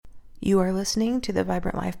You are listening to the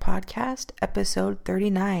Vibrant Life Podcast, episode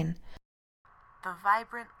 39. The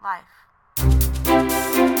Vibrant Life.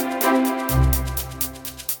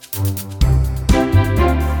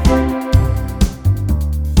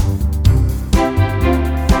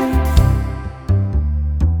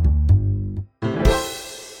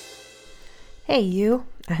 Hey you,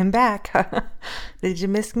 I'm back. Did you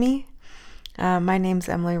miss me? My name's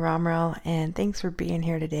Emily Romrell, and thanks for being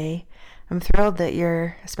here today. I'm thrilled that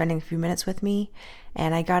you're spending a few minutes with me,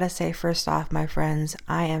 and I gotta say first off, my friends,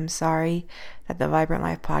 I am sorry that the Vibrant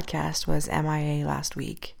Life Podcast was MIA last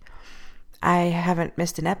week. I haven't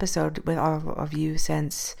missed an episode with all of you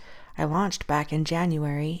since I launched back in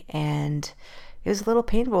January, and it was a little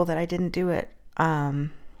painful that I didn't do it. I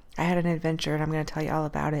had an adventure, and I'm going to tell you all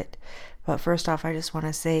about it. But first off, I just want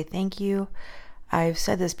to say thank you. I've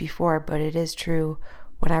said this before, but it is true.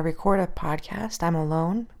 When I record a podcast, I'm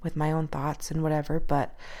alone with my own thoughts and whatever,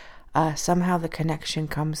 but somehow the connection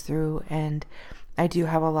comes through, and I do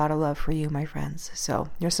have a lot of love for you, my friends. So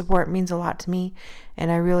your support means a lot to me,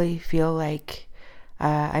 and I really feel like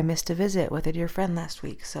I missed a visit with a dear friend last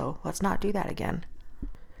week, so let's not do that again.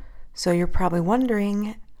 So you're probably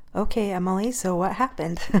wondering, okay, Emily, so what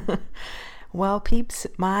happened? Well, peeps,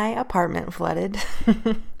 my apartment flooded.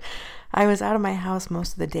 I was out of my house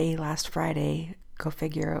most of the day last Friday. Go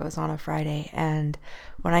figure, it was on a Friday. And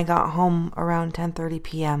when I got home around 10:30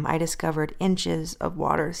 p.m., I discovered inches of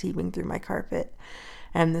water seeping through my carpet.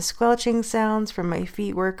 And the squelching sounds from my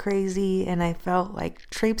feet were crazy, and I felt like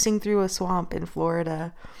traipsing through a swamp in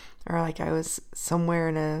Florida, or like I was somewhere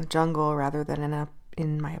in a jungle rather than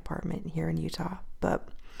in my apartment here in Utah. But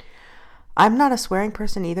I'm not a swearing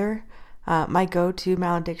person either. My go-to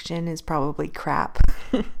malediction is probably crap,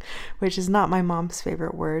 which is not my mom's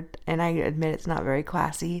favorite word, and I admit it's not very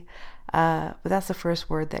classy, but that's the first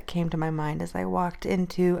word that came to my mind as I walked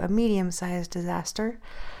into a medium-sized disaster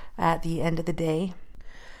at the end of the day.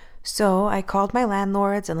 So I called my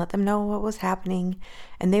landlords and let them know what was happening,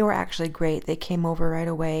 and they were actually great. They came over right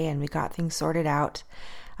away, and we got things sorted out.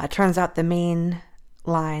 Turns out the main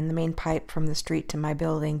pipe from the street to my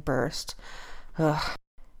building burst. Ugh.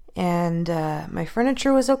 And my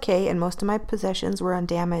furniture was okay, and most of my possessions were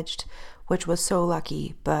undamaged, which was so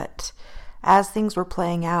lucky. But as things were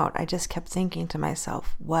playing out, I just kept thinking to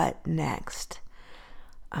myself, what next?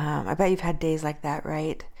 I bet you've had days like that,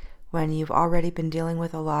 right? When you've already been dealing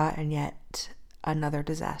with a lot, and yet another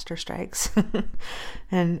disaster strikes.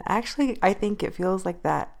 And actually, I think it feels like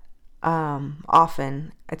that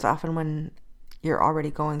often. It's often when you're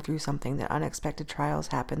already going through something that unexpected trials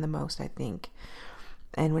happen the most, I think.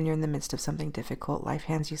 And when you're in the midst of something difficult, life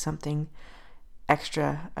hands you something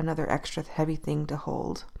extra, another extra heavy thing to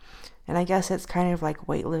hold. And I guess it's kind of like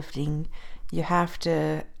weightlifting. You have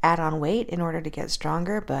to add on weight in order to get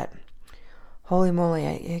stronger, but holy moly,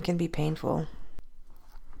 it can be painful.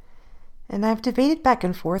 And I've debated back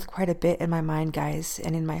and forth quite a bit in my mind, guys,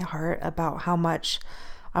 and in my heart about how much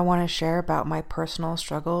I want to share about my personal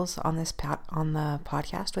struggles on on the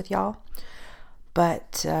podcast with y'all.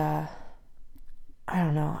 But I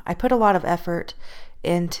don't know. I put a lot of effort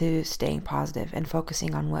into staying positive and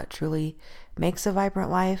focusing on what truly makes a vibrant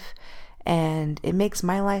life. And it makes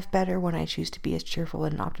my life better when I choose to be as cheerful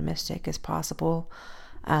and optimistic as possible.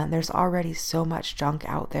 There's already so much junk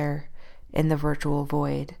out there in the virtual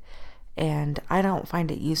void. And I don't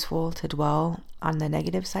find it useful to dwell on the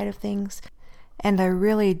negative side of things. And I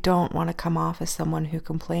really don't want to come off as someone who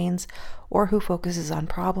complains or who focuses on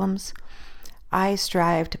problems. I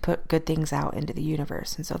strive to put good things out into the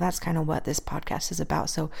universe. And so that's kind of what this podcast is about.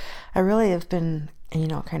 So I really have been,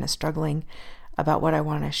 kind of struggling about what I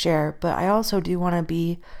want to share. But I also do want to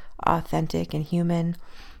be authentic and human.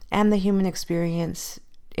 And the human experience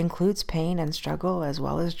includes pain and struggle as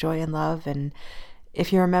well as joy and love. And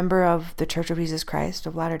if you're a member of the Church of Jesus Christ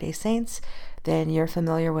of Latter-day Saints, then you're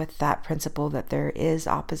familiar with that principle that there is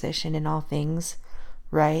opposition in all things,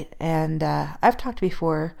 right? And I've talked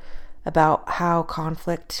before about how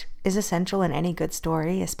conflict is essential in any good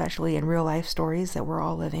story, especially in real life stories that we're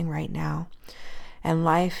all living right now. And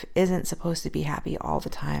life isn't supposed to be happy all the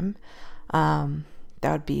time. That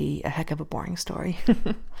would be a heck of a boring story.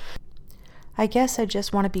 I guess I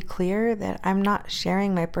just want to be clear that I'm not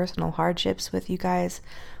sharing my personal hardships with you guys,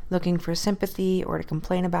 looking for sympathy or to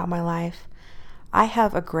complain about my life. I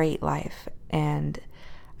have a great life, and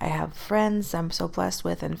I have friends I'm so blessed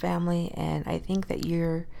with and family, and I think that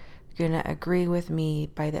you're going to agree with me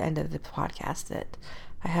by the end of the podcast that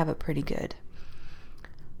I have it pretty good.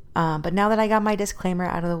 But now that I got my disclaimer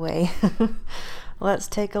out of the way, let's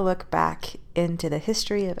take a look back into the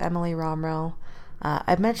history of Emily Romrell.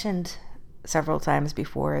 I've mentioned several times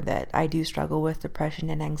before that I do struggle with depression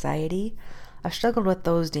and anxiety. I've struggled with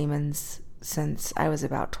those demons since I was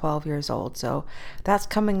about 12 years old. So that's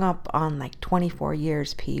coming up on like 24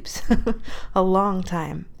 years, peeps. A long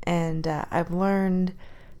time. And I've learned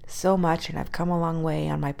so much, and I've come a long way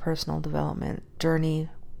on my personal development journey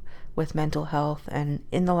with mental health. And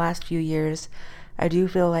in the last few years, I do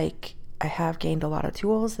feel like I have gained a lot of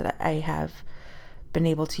tools that I have been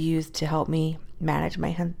able to use to help me manage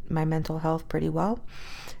my mental health pretty well.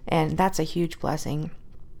 And that's a huge blessing.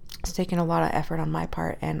 It's taken a lot of effort on my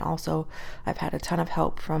part, and also I've had a ton of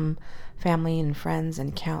help from family and friends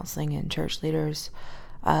and counseling and church leaders.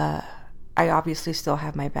 I obviously still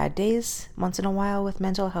have my bad days once in a while with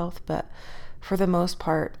mental health, but for the most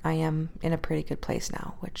part, I am in a pretty good place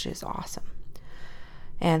now, which is awesome.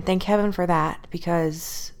 And thank heaven for that,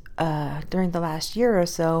 because during the last year or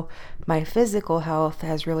so, my physical health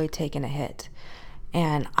has really taken a hit.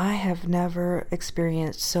 And I have never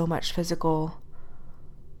experienced so much physically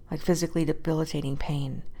debilitating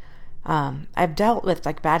pain. I've dealt with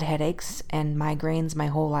like bad headaches and migraines my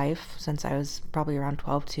whole life since I was probably around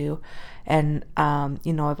 12 too. And,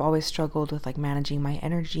 I've always struggled with like managing my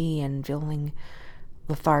energy and feeling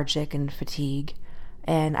lethargic and fatigue.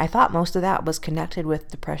 And I thought most of that was connected with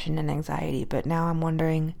depression and anxiety, but now I'm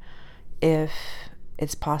wondering if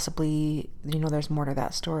it's possibly, there's more to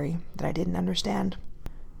that story that I didn't understand.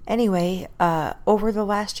 Anyway, over the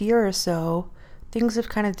last year or so, things have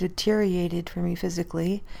kind of deteriorated for me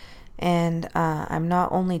physically, and I'm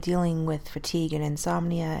not only dealing with fatigue and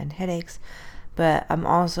insomnia and headaches, but I'm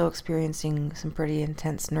also experiencing some pretty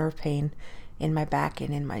intense nerve pain in my back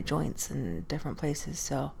and in my joints and different places.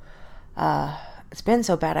 So it's been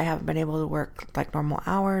so bad I haven't been able to work like normal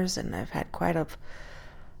hours, and I've had quite a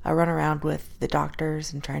run around with the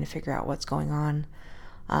doctors and trying to figure out what's going on.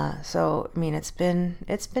 It's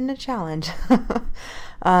been a challenge.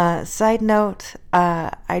 Side note,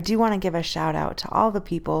 I do want to give a shout out to all the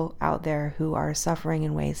people out there who are suffering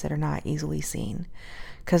in ways that are not easily seen,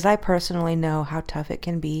 because I personally know how tough it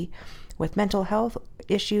can be with mental health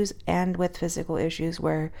issues and with physical issues,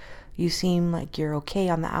 where you seem like you're okay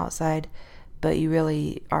on the outside, but you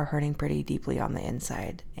really are hurting pretty deeply on the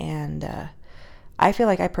inside. And I feel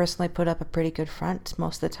like I personally put up a pretty good front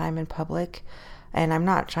most of the time in public. And I'm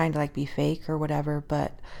not trying to like be fake or whatever,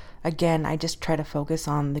 but again, I just try to focus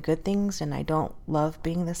on the good things, and I don't love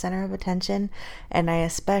being the center of attention. And I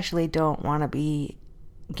especially don't want to be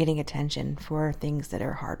getting attention for things that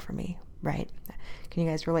are hard for me, right? Can you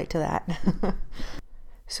guys relate to that?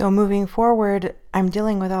 So moving forward, I'm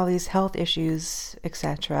dealing with all these health issues,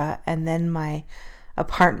 etc. And then my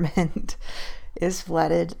apartment is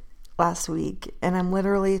flooded last week, and I'm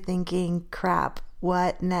literally thinking, crap,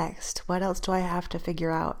 what next? What else do I have to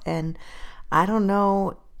figure out? And I don't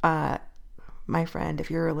know, my friend, if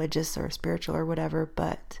you're religious or spiritual or whatever,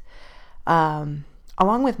 but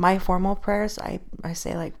along with my formal prayers, I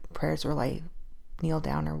say like prayers or like kneel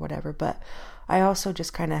down or whatever, but I also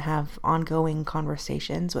just kind of have ongoing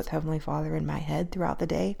conversations with Heavenly Father in my head throughout the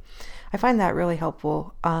day. I find that really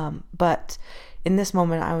helpful. But in this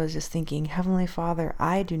moment, I was just thinking, Heavenly Father,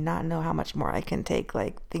 I do not know how much more I can take.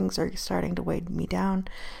 Like, things are starting to weigh me down,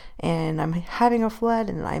 and I'm having a flood,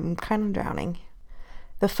 and I'm kind of drowning.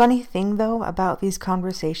 The funny thing, though, about these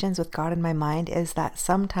conversations with God in my mind is that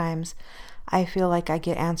sometimes I feel like I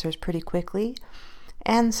get answers pretty quickly,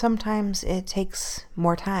 and sometimes it takes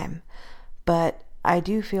more time. But I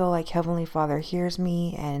do feel like Heavenly Father hears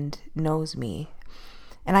me and knows me.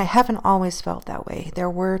 And I haven't always felt that way. There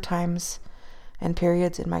were times and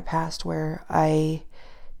periods in my past where I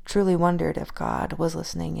truly wondered if God was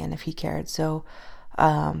listening and if He cared. So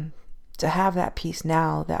to have that peace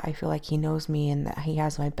now that I feel like He knows me and that He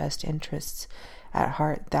has my best interests at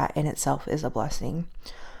heart, that in itself is a blessing.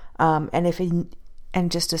 And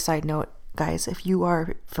just a side note, guys, if you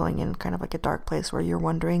are feeling in kind of like a dark place where you're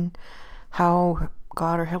wondering how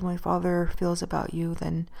God or Heavenly Father feels about you,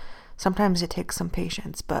 then sometimes it takes some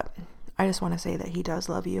patience. But I just want to say that He does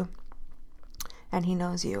love you and He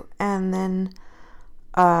knows you. And then,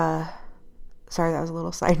 sorry, that was a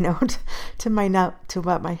little side note to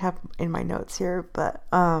what I have in my notes here, but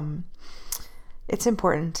it's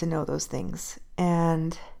important to know those things.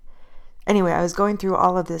 And anyway, I was going through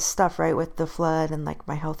all of this stuff, right, with the flood and like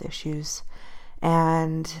my health issues,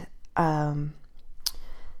 and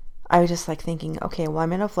I was just like thinking, okay, well,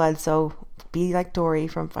 I'm in a flood, so be like Dory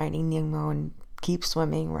from Finding Nemo and keep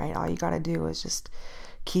swimming, right? All you got to do is just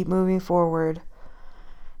keep moving forward.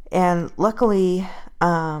 And luckily,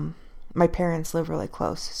 my parents live really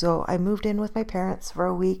close. So I moved in with my parents for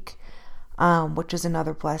a week, which is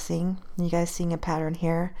another blessing. You guys seeing a pattern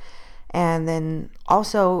here. And then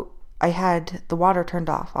also I had the water turned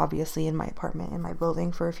off, obviously, in my apartment, in my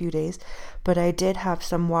building for a few days. But I did have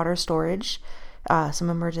some water storage, some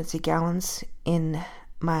emergency gallons in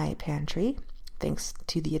my pantry, thanks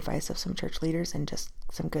to the advice of some church leaders and just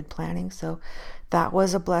some good planning. So that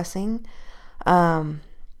was a blessing.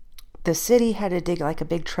 The city had to dig like a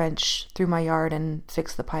big trench through my yard and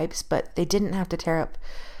fix the pipes, but they didn't have to tear up.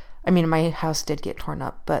 I mean, my house did get torn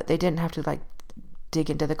up, but they didn't have to like dig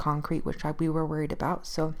into the concrete, which we were worried about.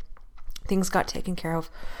 So things got taken care of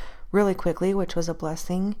really quickly, which was a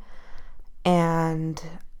blessing. And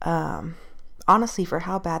honestly, for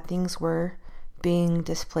how bad things were, being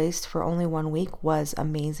displaced for only 1 week was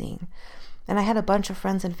amazing. And I had a bunch of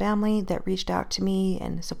friends and family that reached out to me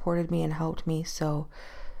and supported me and helped me. So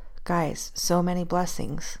guys, so many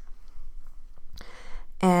blessings.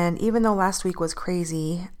 And even though last week was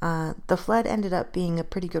crazy, the flood ended up being a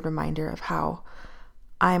pretty good reminder of how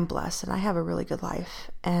I'm blessed and I have a really good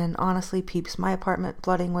life. And honestly, peeps, my apartment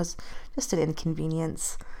flooding was just an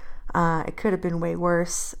inconvenience. It could have been way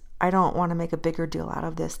worse. I don't want to make a bigger deal out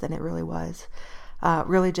of this than it really was.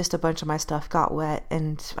 Really just a bunch of my stuff got wet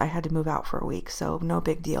and I had to move out for a week, so no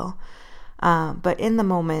big deal. But in the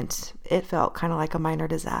moment, it felt kind of like a minor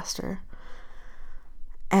disaster.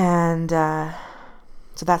 And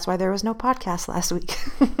so that's why there was no podcast last week.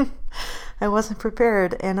 I wasn't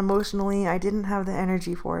prepared, and emotionally, I didn't have the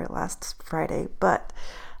energy for it last Friday. But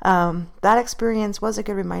that experience was a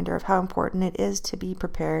good reminder of how important it is to be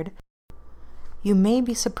prepared. You may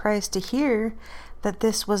be surprised to hear that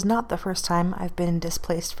this was not the first time I've been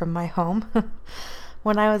displaced from my home.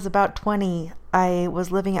 When I was about 20, I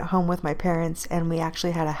was living at home with my parents, and we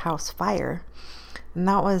actually had a house fire. And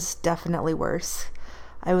that was definitely worse.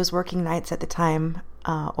 I was working nights at the time,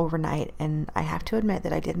 overnight, and I have to admit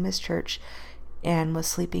that I did miss church and was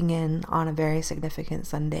sleeping in on a very significant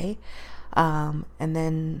Sunday. And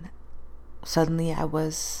then suddenly I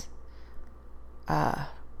was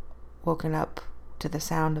woken up to the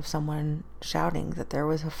sound of someone shouting that there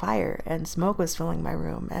was a fire and smoke was filling my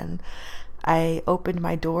room. And I opened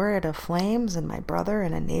my door at a flames, and my brother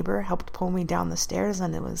and a neighbor helped pull me down the stairs,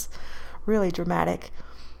 and it was really dramatic.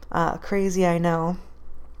 Crazy, I know.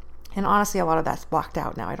 And honestly, a lot of that's blocked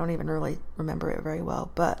out now. I don't even really remember it very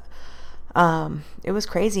well, but it was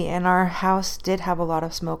crazy. And our house did have a lot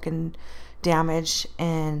of smoke and damage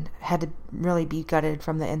and had to really be gutted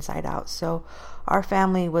from the inside out. So our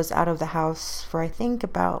family was out of the house for I think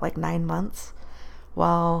about like 9 months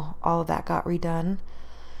while all of that got redone.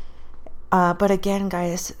 But again,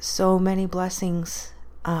 guys, so many blessings.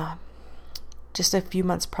 Just a few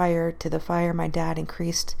months prior to the fire, my dad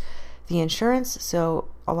increased the insurance, so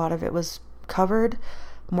a lot of it was covered,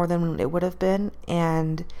 more than it would have been,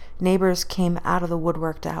 and neighbors came out of the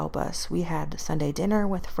woodwork to help us. We had Sunday dinner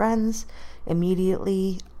with friends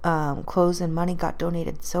immediately. Clothes and money got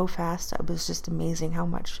donated so fast. It was just amazing how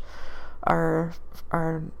much our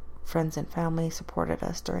friends and family supported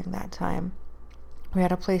us during that time. We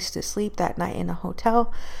had a place to sleep that night in a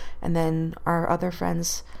hotel, and then our other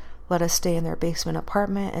friends let us stay in their basement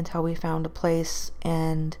apartment until we found a place.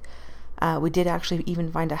 And we did actually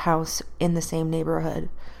even find a house in the same neighborhood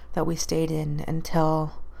that we stayed in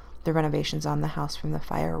until the renovations on the house from the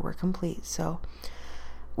fire were complete. So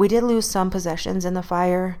we did lose some possessions in the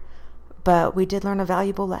fire, but we did learn a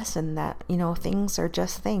valuable lesson that, things are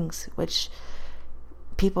just things, which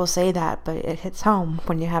people say that, but it hits home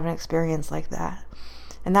when you have an experience like that.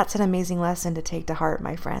 And that's an amazing lesson to take to heart,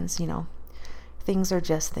 my friends. Things are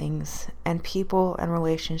just things, and people and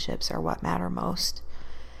relationships are what matter most.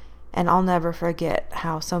 And I'll never forget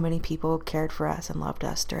how so many people cared for us and loved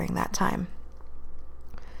us during that time.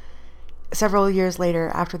 Several years later,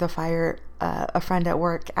 after the fire, a friend at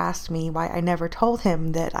work asked me why I never told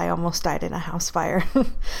him that I almost died in a house fire.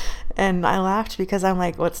 And I laughed because I'm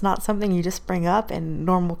like, well, it's not something you just bring up in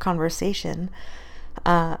normal conversation.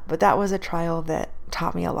 But that was a trial that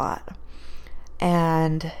taught me a lot.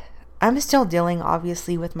 And I'm still dealing,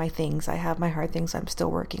 obviously, with my things. I have my hard things I'm still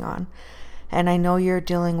working on. And I know you're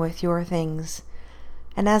dealing with your things.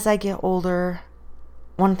 And as I get older,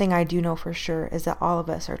 one thing I do know for sure is that all of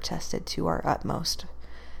us are tested to our utmost.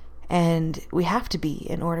 And we have to be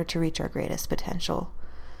in order to reach our greatest potential.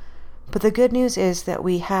 But the good news is that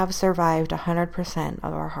we have survived 100%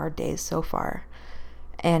 of our hard days so far.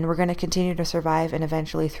 And we're going to continue to survive and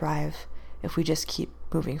eventually thrive if we just keep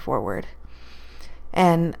moving forward.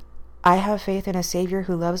 And I have faith in a Savior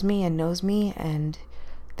who loves me and knows me, and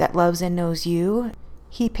that loves and knows you.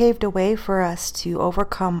 He paved a way for us to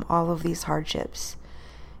overcome all of these hardships.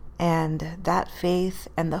 And that faith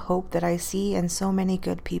and the hope that I see in so many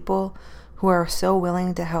good people who are so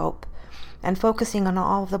willing to help and focusing on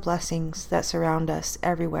all of the blessings that surround us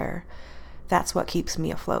everywhere. That's what keeps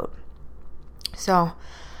me afloat. So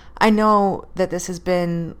I know that this has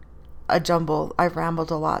been a jumble. I've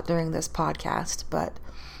rambled a lot during this podcast, but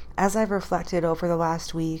as I've reflected over the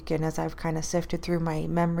last week and as I've kind of sifted through my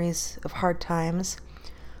memories of hard times,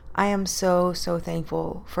 I am so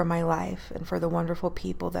thankful for my life and for the wonderful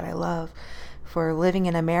people that I love, for living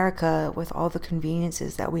in America with all the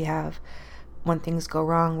conveniences that we have. When things go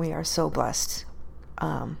wrong, we are so blessed.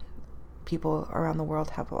 People around the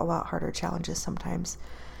world have a lot harder challenges sometimes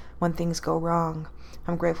when things go wrong.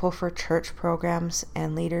 I'm grateful for church programs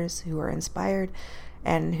and leaders who are inspired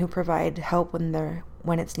and who provide help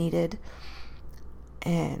when it's needed.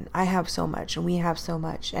 And I have so much, and we have so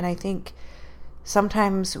much. And I think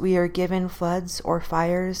sometimes we are given floods or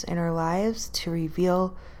fires in our lives to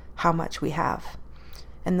reveal how much we have.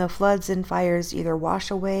 And the floods and fires either wash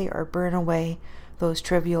away or burn away those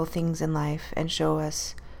trivial things in life and show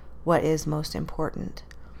us what is most important.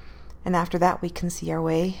 And after that, we can see our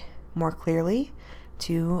way more clearly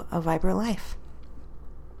to a vibrant life.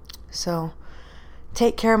 So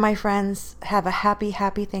take care, my friends. Have a happy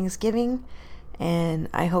Thanksgiving, and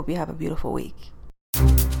I hope you have a beautiful week.